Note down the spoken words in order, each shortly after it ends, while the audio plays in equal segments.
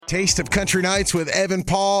Taste of Country Nights with Evan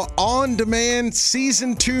Paul on demand,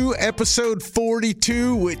 season 2, episode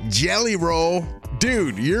 42 with Jelly Roll.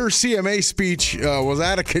 Dude, your CMA speech was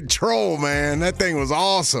out of control, man. That thing was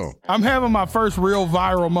awesome. I'm having my first real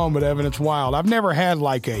viral moment, Evan. It's wild. I've never had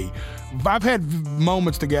I've had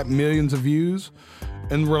moments that got millions of views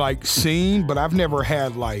and were seen, but I've never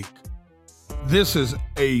had this is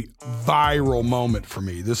a viral moment for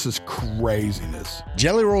me. This is craziness.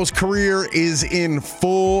 Jelly Roll's career is in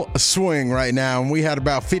full swing right now, and we had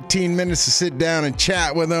about 15 minutes to sit down and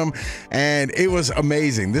chat with him, and it was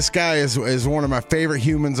amazing. This guy is one of my favorite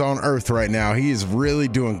humans on earth right now. He is really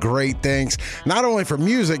doing great things, not only for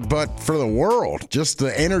music, but for the world. Just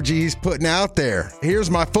the energy he's putting out there.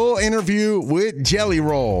 Here's my full interview with Jelly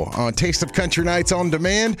Roll on Taste of Country Nights on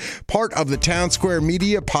Demand, part of the Town Square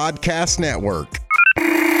Media Podcast Network.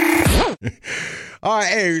 All right,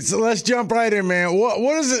 hey, so let's jump right in, man. What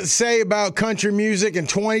does it say about country music in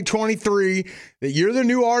 2023 that you're the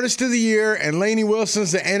new artist of the year and Lainey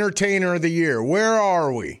Wilson's the entertainer of the year? Where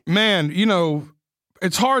are we? Man,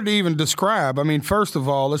 it's hard to even describe. I mean, first of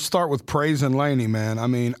all, let's start with praising Lainey, man. I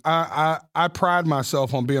mean, I pride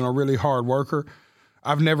myself on being a really hard worker.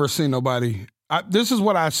 I've never seen nobody... this is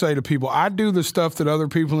what I say to people. I do the stuff that other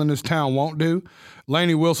people in this town won't do.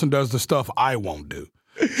 Lainey Wilson does the stuff I won't do.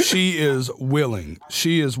 She is willing.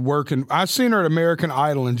 She is working. I seen her at American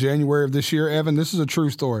Idol in January of this year, Evan. This is a true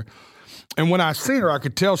story. And when I seen her, I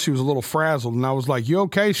could tell she was a little frazzled. And I was like, you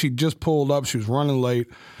okay? She just pulled up. She was running late.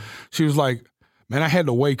 She was like, man, I had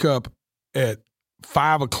to wake up at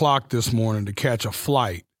 5 o'clock this morning to catch a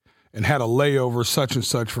flight and had a layover such and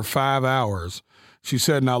such for 5 hours. She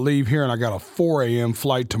said, and I leave here and I got a 4 a.m.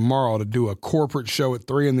 flight tomorrow to do a corporate show at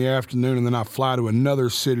 3 in the afternoon, and then I fly to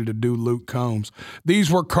another city to do Luke Combs.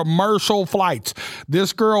 These were commercial flights.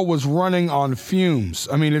 This girl was running on fumes.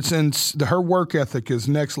 I mean, her work ethic is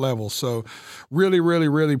next level. So really, really,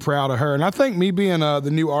 really proud of her. And I think me being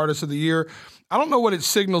the new artist of the year, I don't know what it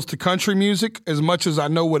signals to country music as much as I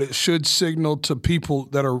know what it should signal to people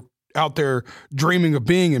that are out there dreaming of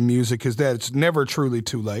being in music, is that it's never truly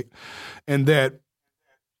too late and that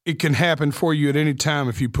it can happen for you at any time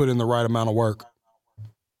if you put in the right amount of work.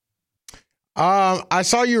 I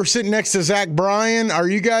saw you were sitting next to Zach Bryan. Are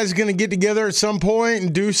you guys going to get together at some point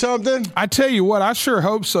and do something? I tell you what, I sure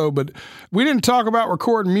hope so, but we didn't talk about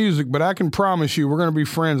recording music, but I can promise you we're going to be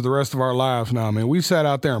friends the rest of our lives now, man. We sat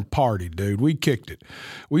out there and partied, dude. We kicked it.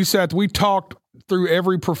 We talked through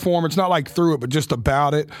every performance, not like through it, but just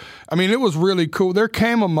about it. I mean, it was really cool. There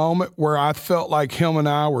came a moment where I felt like him and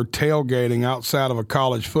I were tailgating outside of a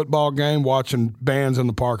college football game, watching bands in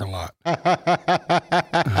the parking lot.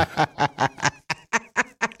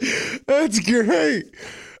 That's great.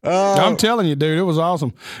 I'm telling you, dude, it was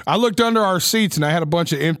awesome. I looked under our seats and I had a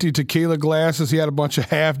bunch of empty tequila glasses. He had a bunch of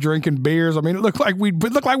half drinking beers. I mean, it looked like we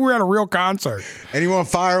were at a real concert. And you want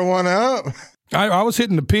to fire one up? I was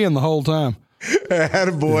hitting the pin the whole time.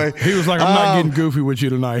 Attaboy. He was like, I'm not getting goofy with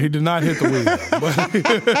you tonight. He did not hit the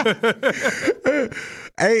wheel.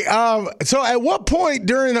 Hey, so at what point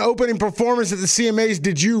during the opening performance at the CMAs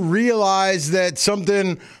did you realize that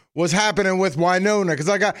something was happening with Wynonna?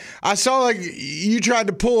 Because I saw you tried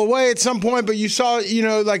to pull away at some point, but you saw,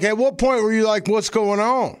 at what point were you like, what's going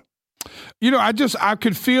on? I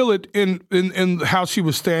could feel it in how she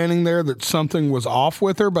was standing there that something was off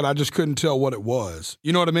with her, but I just couldn't tell what it was.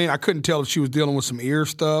 You know what I mean? I couldn't tell if she was dealing with some ear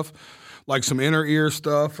stuff, like some inner ear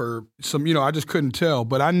stuff or some, I just couldn't tell.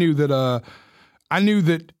 But I knew that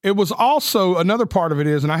it was also another part of it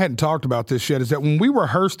is, and I hadn't talked about this yet, is that when we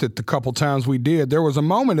rehearsed it the couple times we did, there was a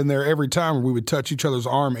moment in there every time where we would touch each other's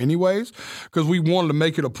arm anyways, because we wanted to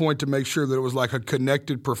make it a point to make sure that it was like a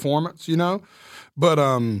connected performance, But,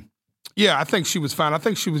 yeah, I think she was fine. I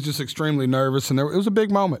think she was just extremely nervous, and it was a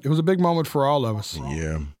big moment. It was a big moment for all of us.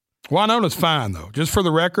 Yeah. Wynonna's fine, though. Just for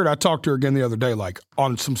the record, I talked to her again the other day,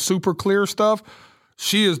 on some super clear stuff.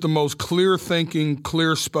 She is the most clear-thinking,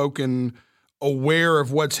 clear-spoken, aware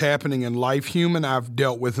of what's happening in life human I've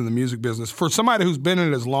dealt with in the music business. For somebody who's been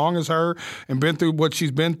in it as long as her and been through what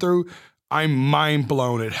she's been through, I'm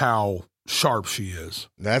mind-blown at how sharp she is.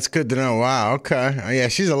 That's good to know. Wow. Okay. Yeah,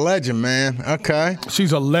 she's a legend, man. Okay.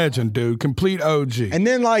 She's a legend, dude. Complete OG. And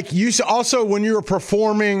then, you also, when you were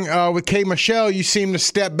performing with K. Michelle, you seemed to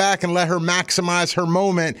step back and let her maximize her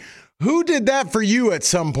moment. Who did that for you at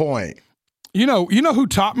some point? You know who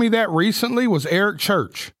taught me that recently was Eric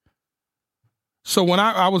Church. So when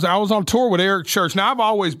I was on tour with Eric Church. Now, I've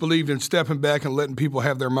always believed in stepping back and letting people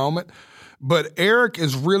have their moment. But Eric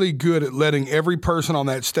is really good at letting every person on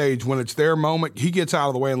that stage, when it's their moment, he gets out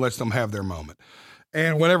of the way and lets them have their moment.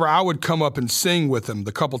 And whenever I would come up and sing with him,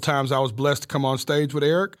 the couple times I was blessed to come on stage with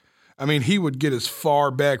Eric, I mean, he would get as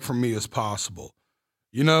far back from me as possible,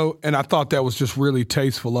 you know? And I thought that was just really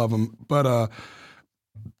tasteful of him. But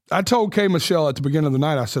I told K. Michelle at the beginning of the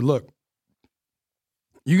night, I said, look,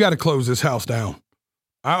 you got to close this house down.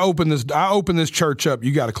 I open this church up.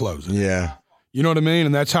 You got to close it. Yeah. You know what I mean?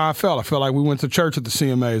 And that's how I felt. I felt like we went to church at the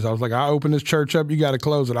CMAs. I was like, I open this church up. You got to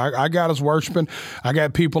close it. I got us worshiping. I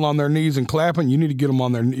got people on their knees and clapping. You need to get them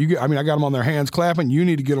on their. I got them on their hands clapping. You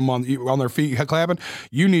need to get them on their feet clapping.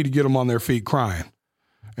 You need to get them on their feet crying.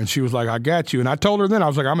 And she was like, I got you. And I told her then, I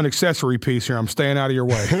was like, I'm an accessory piece here. I'm staying out of your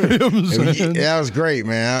way. You know what I'm saying? That was great,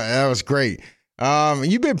 man. That was great.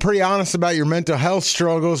 You've been pretty honest about your mental health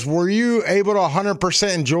struggles. Were you able to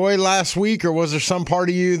 100% enjoy last week, or was there some part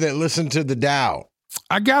of you that listened to the doubt?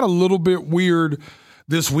 I got a little bit weird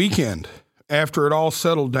this weekend after it all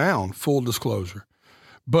settled down, full disclosure.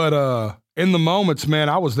 But in the moments, man,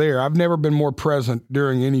 I was there. I've never been more present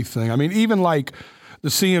during anything. I mean, even like the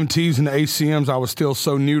CMTs and the ACMs, I was still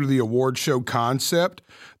so new to the award show concept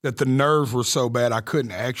that the nerves were so bad I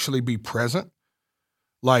couldn't actually be present.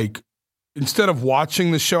 Like, instead of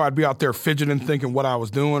watching the show, I'd be out there fidgeting, thinking what I was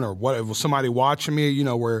doing or what, if it was somebody watching me, you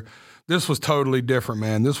know, where this was totally different,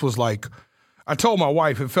 man. This was like, I told my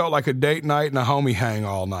wife, it felt like a date night and a homie hang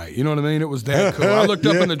all night. You know what I mean? It was that cool. I looked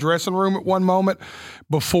up in the dressing room at one moment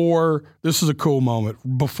before, this is a cool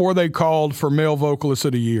moment, before they called for male vocalist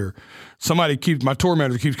of the year. My tour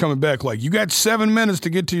manager keeps coming back like, you got 7 minutes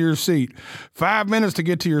to get to your seat, 5 minutes to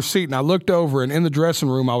get to your seat. And I looked over, and in the dressing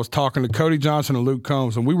room, I was talking to Cody Johnson and Luke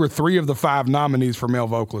Combs, and we were 3 of the 5 nominees for male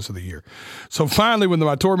vocalist of the year. So finally, when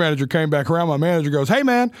my tour manager came back around, my manager goes, hey,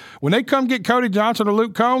 man, when they come get Cody Johnson or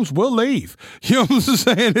Luke Combs, we'll leave. You know what I'm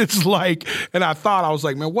saying? It's like, and I was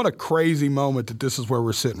like, man, what a crazy moment that this is where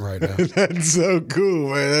we're sitting right now. That's so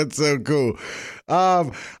cool, man. That's so cool.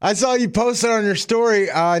 I saw you posted on your story,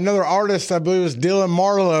 another artist, I believe it was Dylan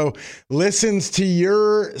Marlowe, listens to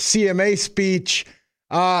your CMA speech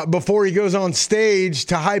before he goes on stage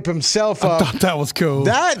to hype himself up. I thought that was cool.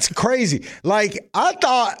 That's crazy. Like,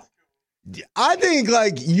 I think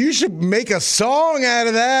like you should make a song out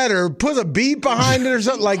of that or put a beat behind it or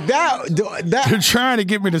something like that. They're trying to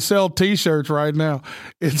get me to sell T-shirts right now.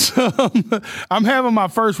 It's I'm having my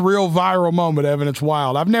first real viral moment, Evan. It's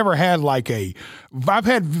wild. I've never had I've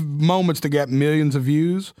had moments that got millions of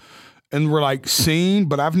views and were like seen,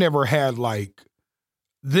 but I've never had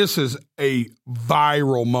this is a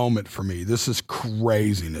viral moment for me. This is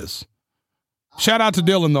craziness. Shout out to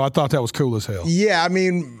Dylan, though. I thought that was cool as hell. Yeah, I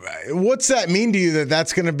mean, what's that mean to you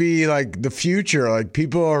that's going to be like the future? Like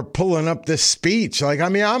people are pulling up this speech. Like, I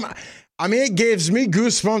mean, it gives me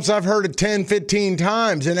goosebumps. I've heard it 10, 15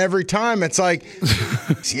 times, and every time it's like,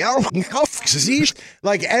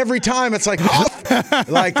 like every time it's like,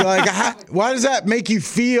 why does that make you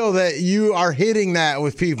feel that you are hitting that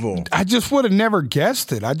with people? I just would have never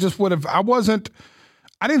guessed it. I didn't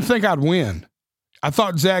think I'd win. I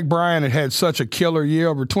thought Zach Bryan had such a killer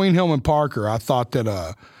year. Between him and Parker, I thought that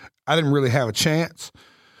I didn't really have a chance.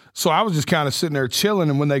 So I was just kind of sitting there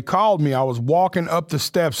chilling, and when they called me, I was walking up the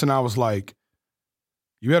steps, and I was like,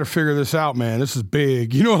 you better figure this out, man. This is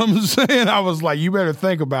big. You know what I'm saying? I was like, you better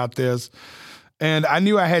think about this. And I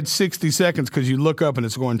knew I had 60 seconds because you look up, and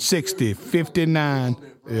it's going 60, 59.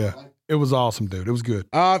 Yeah. It was awesome, dude. It was good.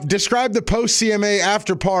 Describe the post-CMA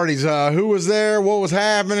after parties. Who was there? What was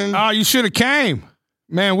happening? Oh, you should have came.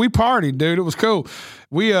 Man, we partied, dude. It was cool.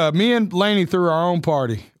 Me and Lainey threw our own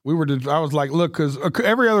party. I was like, look, because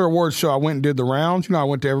every other awards show I went and did the rounds. You know, I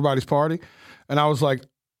went to everybody's party. And I was like,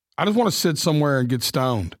 I just want to sit somewhere and get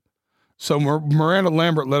stoned. So Miranda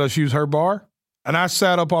Lambert let us use her bar. And I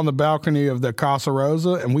sat up on the balcony of the Casa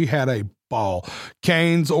Rosa, and we had a ball.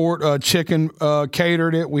 Cane's chicken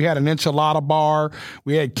catered it. We had an enchilada bar.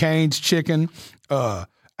 We had Cane's chicken.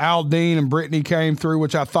 Aldean and Brittany came through,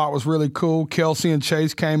 which I thought was really cool. Kelsey and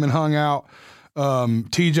Chase came and hung out.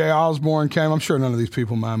 TJ Osborne came. I'm sure none of these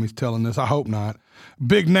people mind me telling this. I hope not.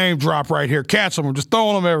 Big name drop right here. Catch them. I'm just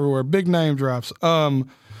throwing them everywhere. Big name drops.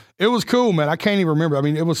 It was cool, man. I can't even remember. I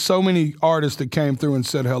mean, it was so many artists that came through and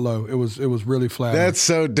said hello. It was really flattering. That's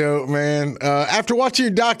so dope, man. After watching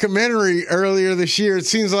your documentary earlier this year, it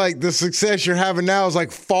seems like the success you're having now is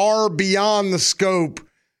like far beyond the scope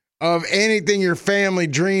of anything your family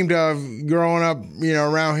dreamed of growing up, you know,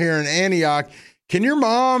 around here in Antioch. Can your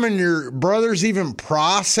mom and your brothers even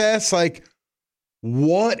process like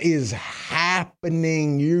what is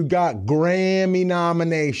happening? You got Grammy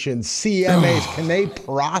nominations, CMAs. Can they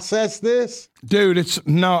process this? Dude,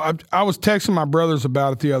 I was texting my brothers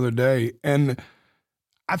about it the other day, and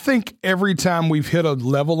I think every time we've hit a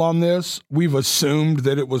level on this, we've assumed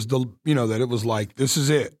that it was that it was like, this is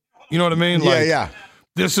it. You know what I mean? Like, yeah.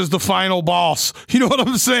 This is the final boss. You know what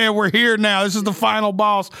I'm saying? We're here now. This is the final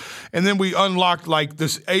boss. And then we unlocked like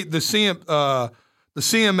this. The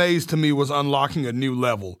CMAs to me was unlocking a new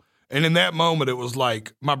level. And in that moment, it was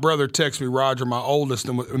like my brother texted me, Roger, my oldest,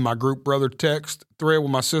 in my group brother text thread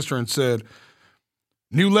with my sister and said,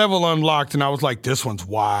 new level unlocked. And I was like, this one's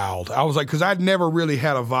wild. I was like, because I'd never really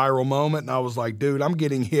had a viral moment. And I was like, dude, I'm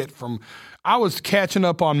getting hit from. I was catching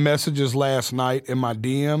up on messages last night in my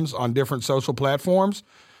DMs on different social platforms.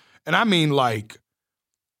 And I mean like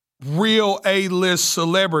real A-list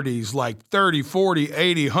celebrities, like 30, 40,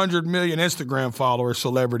 80, 100 million Instagram followers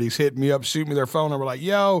celebrities hit me up, shoot me their phone number like,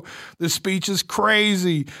 yo, this speech is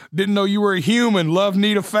crazy. Didn't know you were a human. Love,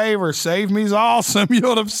 need a favor. Save me's awesome. You know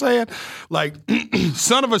what I'm saying? Like,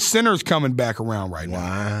 Son of a Sinner's coming back around right now.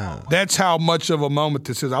 Wow. That's how much of a moment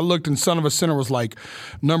this is. I looked and Son of a Sinner was like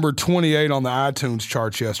number 28 on the iTunes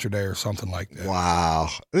charts yesterday or something like that. Wow.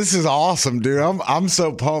 This is awesome, dude. I'm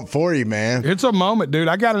so pumped for you, man. It's a moment, dude.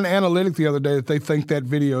 I got an analytic the other day that they think that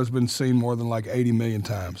video has been seen more than like 80 million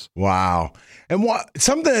times. Wow. And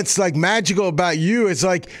something that's like magical about you is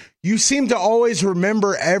like you seem to always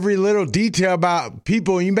remember every little detail about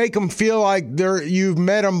people. You make them feel like you've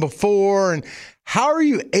met them before. And how are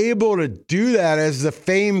you able to do that as the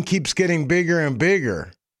fame keeps getting bigger and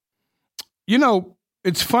bigger? You know,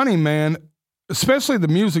 it's funny, man, especially the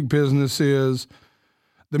music business is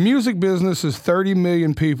 30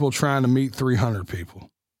 million people trying to meet 300 people.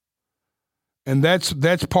 And that's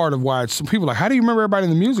part of why it's people are like, how do you remember everybody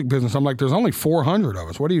in the music business? I'm like, there's only 400 of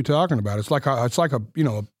us. What are you talking about? It's like a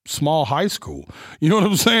a small high school. You know what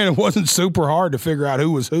I'm saying? It wasn't super hard to figure out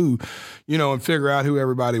who was who, and figure out who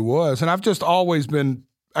everybody was. And I've just always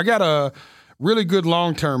I got a really good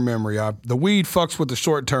long-term memory. The weed fucks with the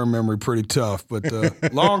short-term memory pretty tough, but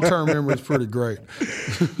long-term memory is pretty great.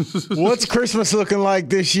 What's Christmas looking like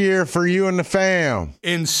this year for you and the fam?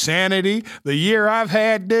 Insanity. The year I've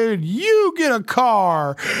had, dude, you get a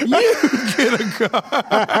car. You get a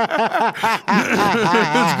car.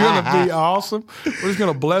 It's going to be awesome. We're just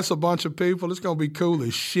going to bless a bunch of people. It's going to be cool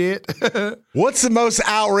as shit. What's the most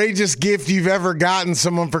outrageous gift you've ever gotten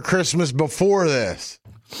someone for Christmas before this?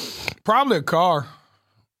 Probably a car.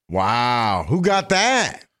 Wow. Who got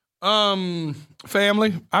that?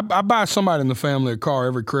 Family. I buy somebody in the family a car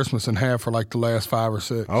every Christmas and have for like the last 5 or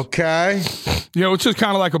 6. Okay. It's just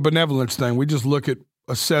kind of like a benevolence thing. We just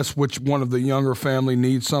assess which one of the younger family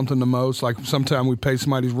needs something the most. Like sometimes we pay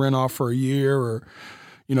somebody's rent off for a year or,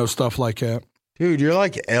 stuff like that. Dude, you're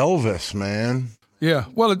like Elvis, man. Yeah.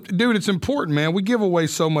 Well, dude, it's important, man. We give away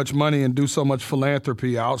so much money and do so much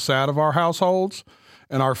philanthropy outside of our households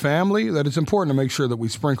and our family that it's important to make sure that we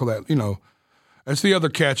sprinkle that, That's the other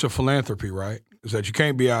catch of philanthropy, right? Is that you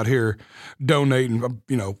can't be out here donating,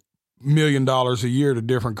 $1 million a year to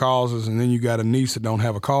different causes, and then you got a niece that don't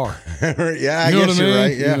have a car. Yeah, I guess you're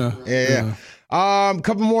right. Yeah. Yeah.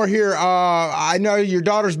 Couple more here. I know your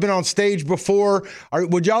daughter's been on stage before.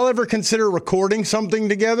 Would y'all ever consider recording something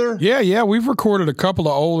together? Yeah. We've recorded a couple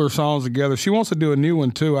of older songs together. She wants to do a new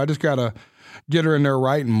one too. I just gotta get her in there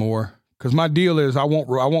writing more. Because my deal is I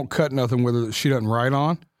won't cut nothing with her that she doesn't write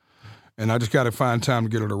on, and I just got to find time to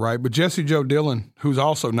get her to write. But Jessie Jo Dillon, who's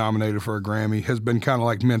also nominated for a Grammy, has been kind of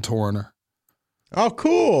like mentoring her. Oh,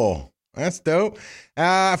 cool. That's dope.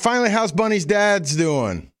 Finally, how's Bunnie's dad's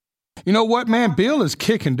doing? You know what, man? Bill is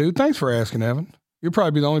kicking, dude. Thanks for asking, Evan. You'll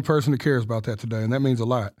probably be the only person who cares about that today, and that means a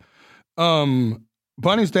lot.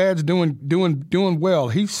 Bunnie's dad's doing well.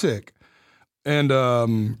 He's sick,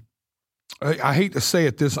 and I hate to say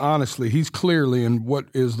it this honestly, he's clearly in what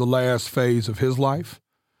is the last phase of his life,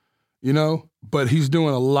 but he's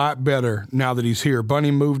doing a lot better now that he's here. Bunnie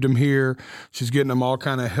moved him here. She's getting him all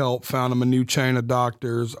kind of help, found him a new chain of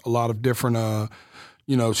doctors, a lot of different,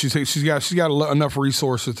 she's got enough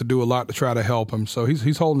resources to do a lot to try to help him. So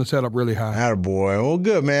he's holding his head up really high. Attaboy. Well,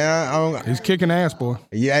 good, man. He's kicking ass, boy.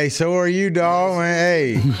 Yeah, so are you, dog, man.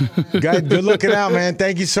 Hey, good looking out, man.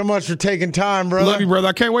 Thank you so much for taking time, brother. Love you, brother.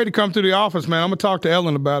 I can't wait to come to the office, man. I'm going to talk to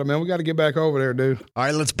Ellen about it, man. We got to get back over there, dude. All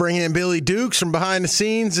right, let's bring in Billy Dukes from behind the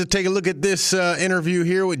scenes to take a look at this interview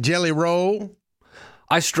here with Jelly Roll.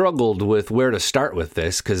 I struggled with where to start with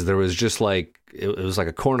this because there was just like, it was like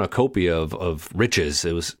a cornucopia of riches.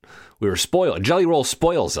 We were spoiled. Jelly Roll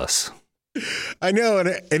spoils us. I know,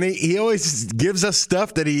 and he always gives us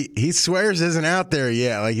stuff that he swears isn't out there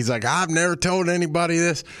yet. Like he's like, I've never told anybody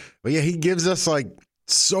this, but yeah, he gives us like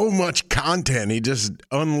so much content. He just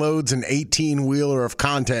unloads an 18-wheeler of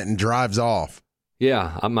content and drives off.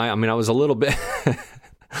 Yeah, I mean, I was a little bit.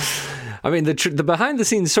 I mean, the behind the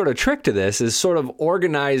scenes sort of trick to this is sort of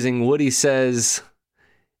organizing what he says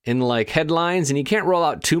in like headlines, and you can't roll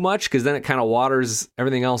out too much because then it kind of waters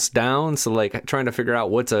everything else down. So like trying to figure out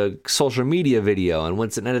what's a social media video and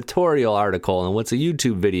what's an editorial article and what's a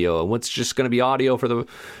YouTube video and what's just going to be audio for the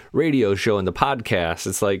radio show and the podcast.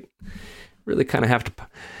 It's like really kind of have to,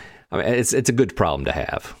 I mean, it's a good problem to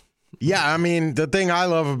have. Yeah, I mean, the thing I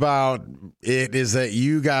love about it is that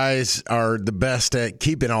you guys are the best at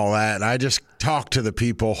keeping all that. I just talk to the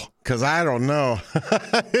people because I don't know.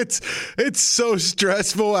 It's so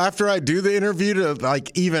stressful after I do the interview to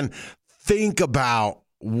like even think about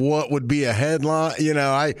what would be a headline. You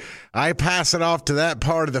know, I pass it off to that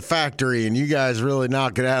part of the factory, and you guys really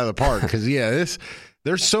knock it out of the park because,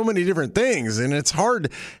 there's so many different things, and it's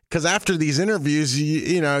hard because after these interviews,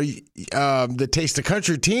 the Taste of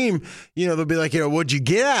Country team, they'll be like, what'd you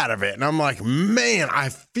get out of it? And I'm like, man, I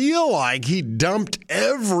feel like he dumped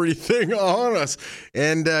everything on us.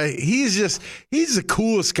 And he's the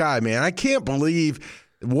coolest guy, man. I can't believe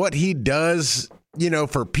what he does,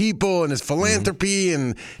 for people and his philanthropy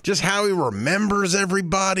and just how he remembers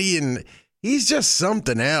everybody. And he's just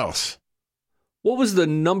something else. What was the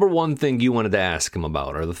number one thing you wanted to ask him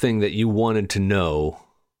about, or the thing that you wanted to know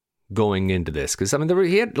going into this? Because, I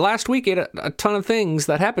mean, last week he had a ton of things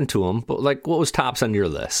that happened to him, but, like, what was tops on your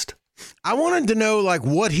list? I wanted to know, like,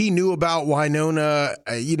 what he knew about Wynonna,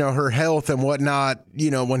 her health and whatnot,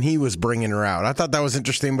 when he was bringing her out. I thought that was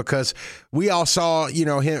interesting because we all saw,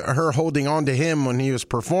 her holding on to him when he was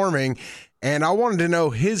performing, and I wanted to know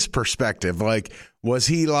his perspective. Like, was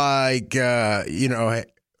he like,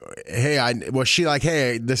 was she like,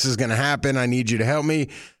 hey, this is going to happen, I need you to help me?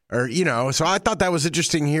 Or, so I thought that was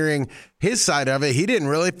interesting hearing his side of it. He didn't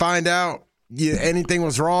really find out anything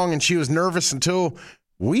was wrong, and she was nervous until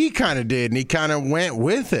we kind of did, and he kind of went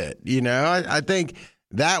with it. I think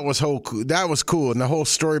that was cool. And the whole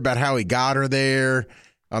story about how he got her there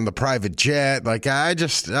on the private jet. Like, I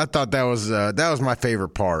thought that was my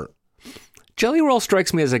favorite part. Jelly Roll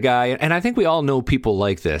strikes me as a guy, and I think we all know people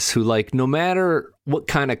like this, who, like, no matter what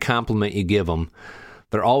kind of compliment you give them,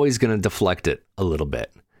 they're always going to deflect it a little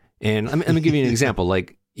bit. And let me give you an example.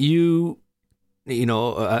 Like, you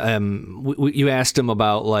asked him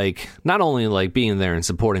about, like, not only, like, being there and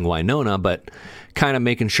supporting Wynonna, but kind of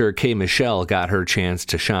making sure K. Michelle got her chance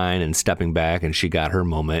to shine and stepping back, and she got her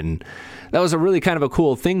moment. And that was a really kind of a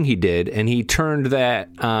cool thing he did, and he turned that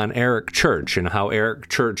on Eric Church and how Eric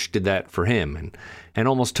Church did that for him and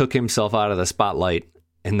almost took himself out of the spotlight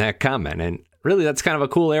in that comment. And really, that's kind of a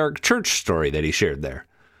cool Eric Church story that he shared there.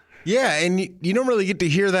 Yeah, and you don't really get to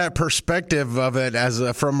hear that perspective of it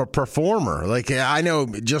from a performer. Like, I know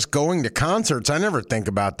just going to concerts, I never think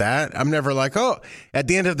about that. I'm never like, oh, at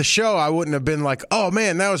the end of the show, I wouldn't have been like, oh,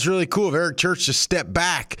 man, that was really cool if Eric Church just stepped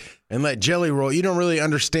back and let Jelly Roll. You don't really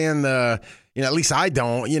understand at least I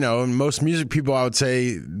don't, and most music people, I would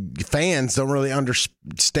say, fans don't really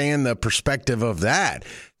understand the perspective of that,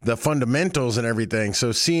 the fundamentals and everything.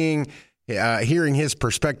 So hearing his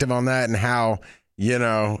perspective on that and how,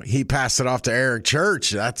 he passed it off to Eric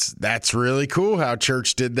Church. That's really cool how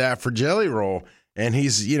Church did that for Jelly Roll. And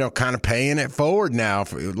he's, kind of paying it forward now,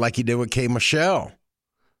 like he did with K. Michelle.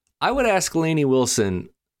 I would ask Lainey Wilson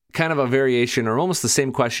kind of a variation or almost the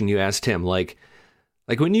same question you asked him. Like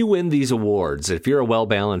when you win these awards, if you're a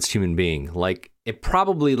well-balanced human being, like, it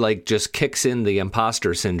probably, like, just kicks in the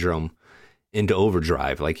imposter syndrome into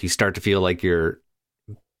overdrive. Like, you start to feel like you're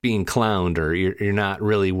being clowned or you're not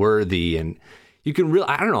really worthy, and you can really,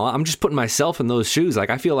 I don't know, I'm just putting myself in those shoes. Like,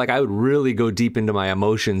 I feel like I would really go deep into my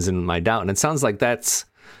emotions and my doubt. And it sounds like that's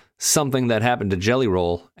something that happened to Jelly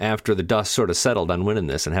Roll after the dust sort of settled on winning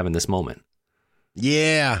this and having this moment.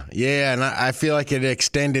 Yeah. And I feel like it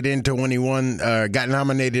extended into when he got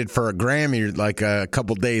nominated for a Grammy like a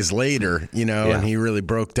couple days later, and he really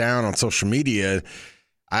broke down on social media.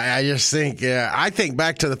 I just think, I think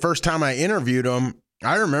back to the first time I interviewed him.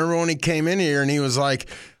 I remember when he came in here and he was like,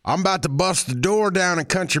 I'm about to bust the door down in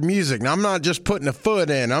country music. Now, I'm not just putting a foot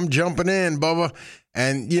in. I'm jumping in, Bubba.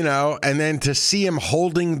 And, and then to see him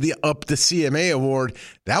holding up the CMA award,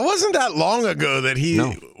 that wasn't that long ago that he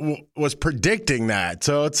was predicting that.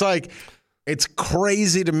 So it's like, it's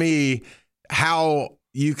crazy to me how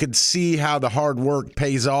you could see how the hard work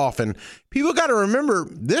pays off. And people got to remember,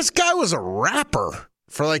 this guy was a rapper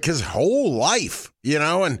for like his whole life,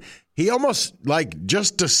 and he almost like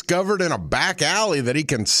just discovered in a back alley that he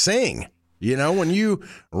can sing. When you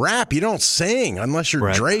rap, you don't sing unless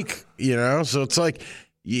you're Drake, So it's like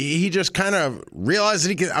he just kind of realized that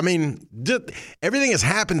he could. I mean, everything has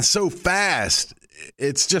happened so fast.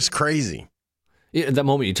 It's just crazy. Yeah, that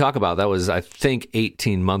moment you talk about, that was, I think,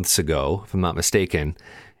 18 months ago, if I'm not mistaken.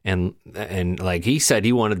 And like he said,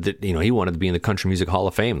 he wanted to be in the Country Music Hall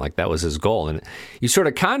of Fame. Like that was his goal. And you sort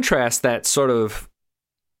of contrast that sort of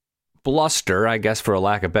bluster, I guess, for a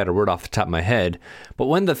lack of a better word off the top of my head. But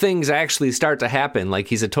when the things actually start to happen, like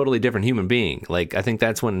he's a totally different human being. Like I think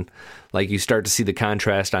that's when like you start to see the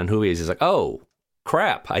contrast on who he is. He's like, oh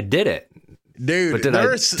crap, I did it. Dude, but did I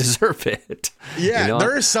deserve it? Yeah,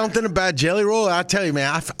 there's something about Jelly Roll. I tell you,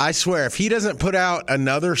 man, I swear, if he doesn't put out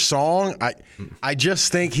another song, I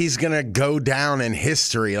just think he's going to go down in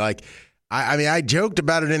history. Like, I mean, I joked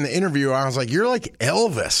about it in the interview. I was like, you're like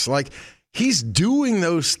Elvis. Like, he's doing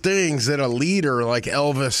those things that a leader like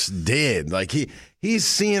Elvis did. Like, he's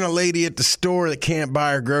seeing a lady at the store that can't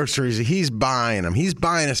buy her groceries. He's buying them. He's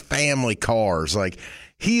buying his family cars. Like,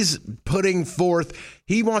 he's putting forth,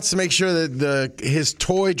 he wants to make sure that his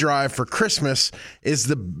toy drive for Christmas is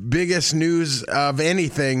the biggest news of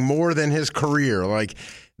anything more than his career. Like,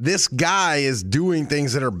 this guy is doing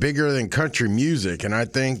things that are bigger than country music, and I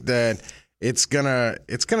think that it's gonna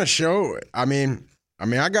show. I mean,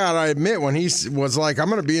 I gotta admit, when he was like, "I'm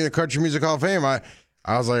gonna be in the Country Music Hall of Fame,"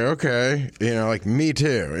 I was like, okay, like me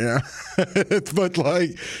too, but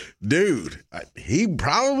like, dude, he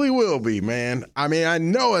probably will be, man. I mean, I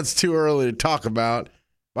know it's too early to talk about,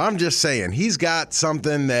 but I'm just saying he's got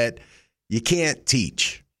something that you can't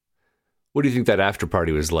teach. What do you think that after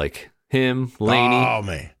party was like? Him, Lainey, oh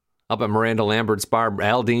man, up at Miranda Lambert's bar,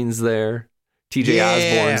 Aldean's there, TJ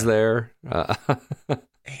Osborne's there.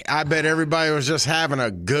 I bet everybody was just having a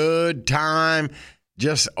good time.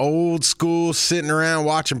 Just old school, sitting around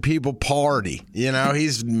watching people party.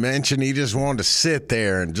 He's mentioned he just wanted to sit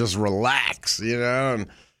there and just relax, and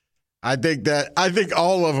I think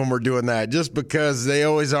all of them were doing that just because they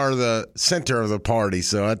always are the center of the party.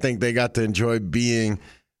 So I think they got to enjoy being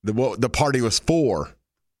what the party was for.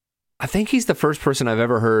 I think he's the first person I've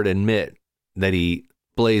ever heard admit that he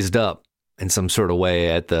blazed up in some sort of way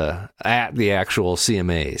at the actual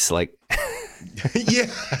CMAs. Like, yeah,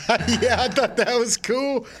 I thought that was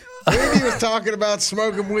cool. Andy was talking about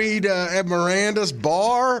smoking weed at Miranda's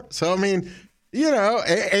bar. So, I mean,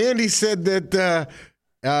 Andy said that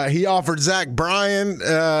he offered Zach Bryan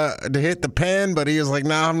to hit the pen, but he was like,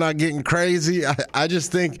 "No, I'm not getting crazy." I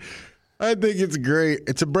just think it's great.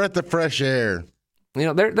 It's a breath of fresh air.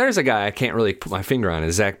 There's a guy I can't really put my finger on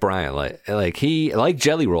is Zach Bryan. Like he, like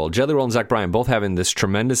Jelly Roll and Zach Bryan both having this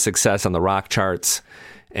tremendous success on the rock charts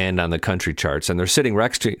and on the country charts, and they're sitting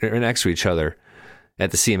next to each other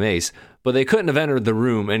at the CMAs, but they couldn't have entered the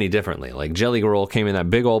room any differently. Like Jelly Roll came in that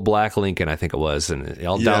big old black Lincoln, I think it was, and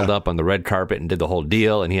all dialed up on the red carpet and did the whole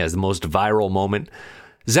deal, and he has the most viral moment.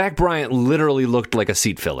 Zach Bryan literally looked like a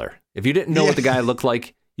seat filler. If you didn't know what the guy looked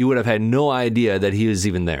like, you would have had no idea that he was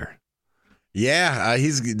even there. Yeah,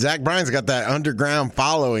 Zach Bryan's got that underground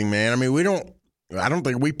following, man. I mean, I don't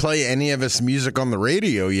think we play any of his music on the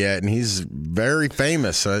radio yet, and he's very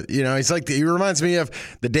famous. He's like he reminds me of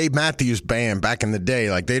the Dave Matthews Band back in the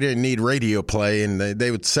day. Like they didn't need radio play, and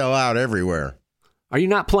they would sell out everywhere. Are you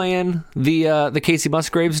not playing the Casey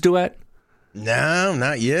Musgraves duet? No,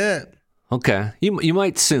 not yet. Okay, you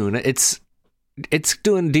might soon. It's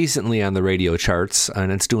doing decently on the radio charts,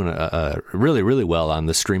 and it's doing really, really well on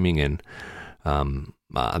the streaming and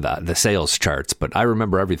the sales charts, but I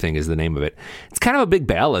Remember Everything is the name of it. It's kind of a big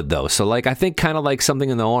ballad though, so like I think kind of like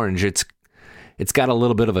Something in the Orange, it's got a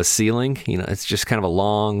little bit of a ceiling. It's just kind of a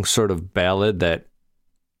long sort of ballad that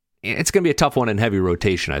it's going to be a tough one in heavy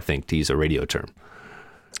rotation, I think, to use a radio term.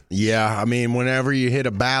 Yeah, I mean, whenever you hit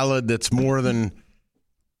a ballad that's more than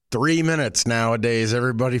 3 minutes nowadays,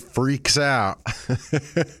 everybody freaks out.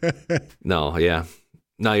 No, you're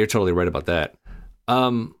totally right about that.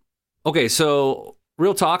 Okay, so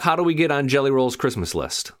real talk, how do we get on Jelly Roll's Christmas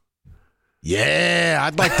list? Yeah,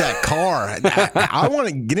 I'd like that car. I want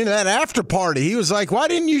to get into that after party. He was like, "Why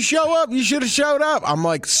didn't you show up? You should have showed up." I'm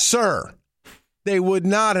like, "Sir, they would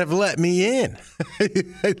not have let me in."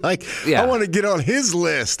 I want to get on his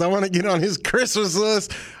list. I want to get on his Christmas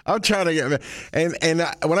list. I'm trying to get, and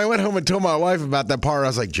when I went home and told my wife about that part, I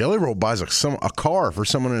was like, Jelly Roll buys a car for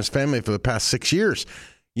someone in his family for the past 6 years.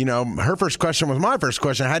 Her first question was my first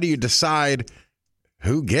question. How do you decide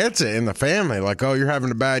who gets it in the family? Like, oh, you're having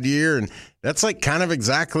a bad year. And that's like kind of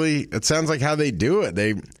exactly, it sounds like how they do it.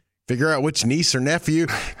 They figure out which niece or nephew,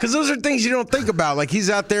 because those are things you don't think about. Like he's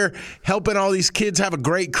out there helping all these kids have a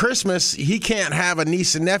great Christmas. He can't have a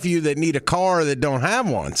niece and nephew that need a car that don't have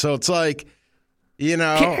one. So it's like,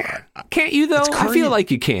 Can't you though? I feel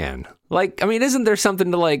like you can. Like, I mean, isn't there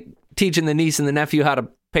something to like teaching the niece and the nephew how to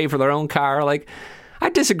pay for their own car? Like, I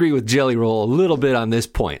disagree with Jelly Roll a little bit on this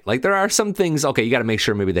point. Like, there are some things, okay, you got to make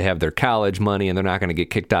sure maybe they have their college money and they're not going to get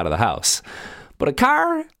kicked out of the house. But a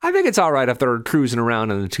car, I think it's all right if they're cruising around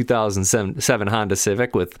in the 2007 Honda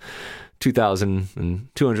Civic with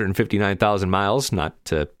 259,000 miles, not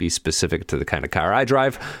to be specific to the kind of car I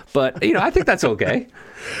drive, but, I think that's okay.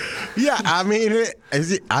 Yeah, I mean,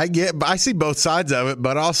 I see both sides of it,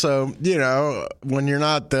 but also, when you're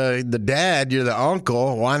not the dad, you're the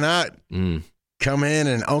uncle. Why not come in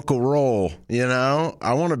and Uncle Roll?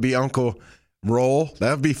 I want to be Uncle Roll.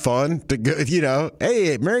 That would be fun to go.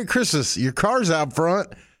 Hey, Merry Christmas! Your car's out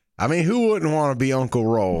front. I mean, who wouldn't want to be Uncle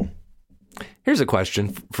Roll? Here's a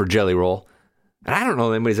question for Jelly Roll. And I don't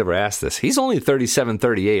know if anybody's ever asked this. He's only 37,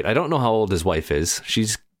 38. I don't know how old his wife is.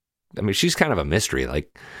 She's kind of a mystery.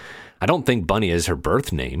 Like, I don't think Bunnie is her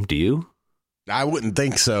birth name. Do you? I wouldn't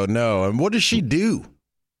think so, no. And what does she do?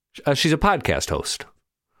 She's a podcast host.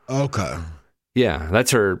 Okay. Yeah,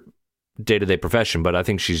 that's her day-to-day profession, but I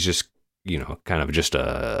think she's just, kind of just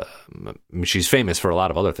she's famous for a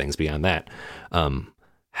lot of other things beyond that.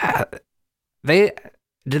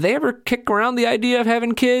 Did they ever kick around the idea of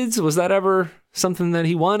having kids? Was that ever something that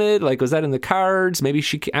he wanted? Like, was that in the cards? Maybe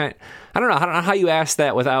I don't know. I don't know how you ask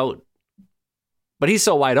that without, but he's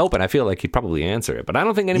so wide open. I feel like he'd probably answer it, but I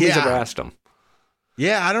don't think anybody's ever asked him.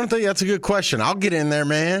 Yeah, I don't think that's a good question. I'll get in there,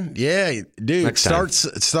 man. Yeah, dude, start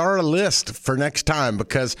a list for next time,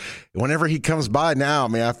 because whenever he comes by now,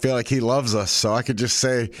 I feel like he loves us. So I could just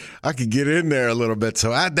say, I could get in there a little bit.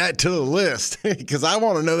 So add that to the list, because I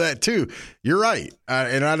want to know that too. You're right.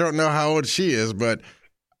 And I don't know how old she is, but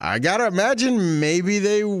I got to imagine maybe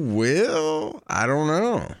they will. I don't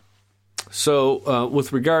know. So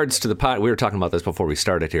with regards to the we were talking about this before we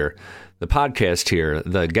started here, the podcast here,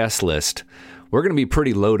 the guest list, we're going to be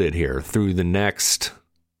pretty loaded here through the next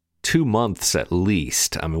 2 months at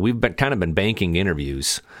least. I mean, we've been banking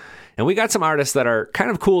interviews. And we got some artists that are kind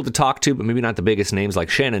of cool to talk to, but maybe not the biggest names, like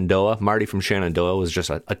Shenandoah. Marty from Shenandoah was just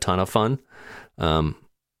a ton of fun. And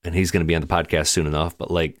he's going to be on the podcast soon enough. But,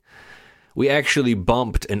 we actually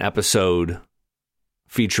bumped an episode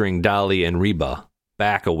featuring Dolly and Reba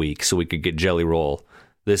back a week so we could get Jelly Roll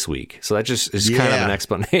this week. So that just is kind of an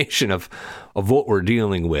explanation of what we're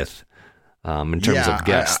dealing with. In terms of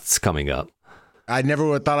guests coming up. I never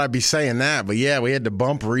would have thought I'd be saying that, but yeah, we had to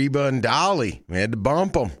bump Reba and Dolly. We had to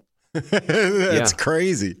bump them. That's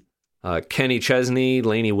crazy. Kenny Chesney,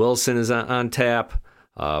 Lainey Wilson is on tap.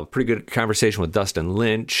 Pretty good conversation with Dustin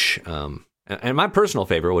Lynch. And my personal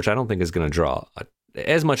favorite, which I don't think is going to draw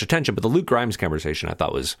as much attention, but the Luke Grimes conversation I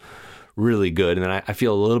thought was really good. And I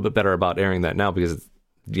feel a little bit better about airing that now because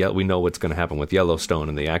we know what's going to happen with Yellowstone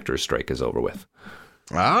and the actors' strike is over with.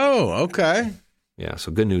 Oh, okay. Yeah,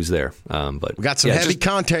 so good news there. But we got some heavy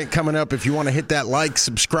content coming up. If you want to hit that like,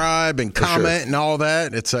 subscribe, and comment and all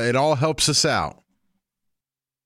that, it all helps us out.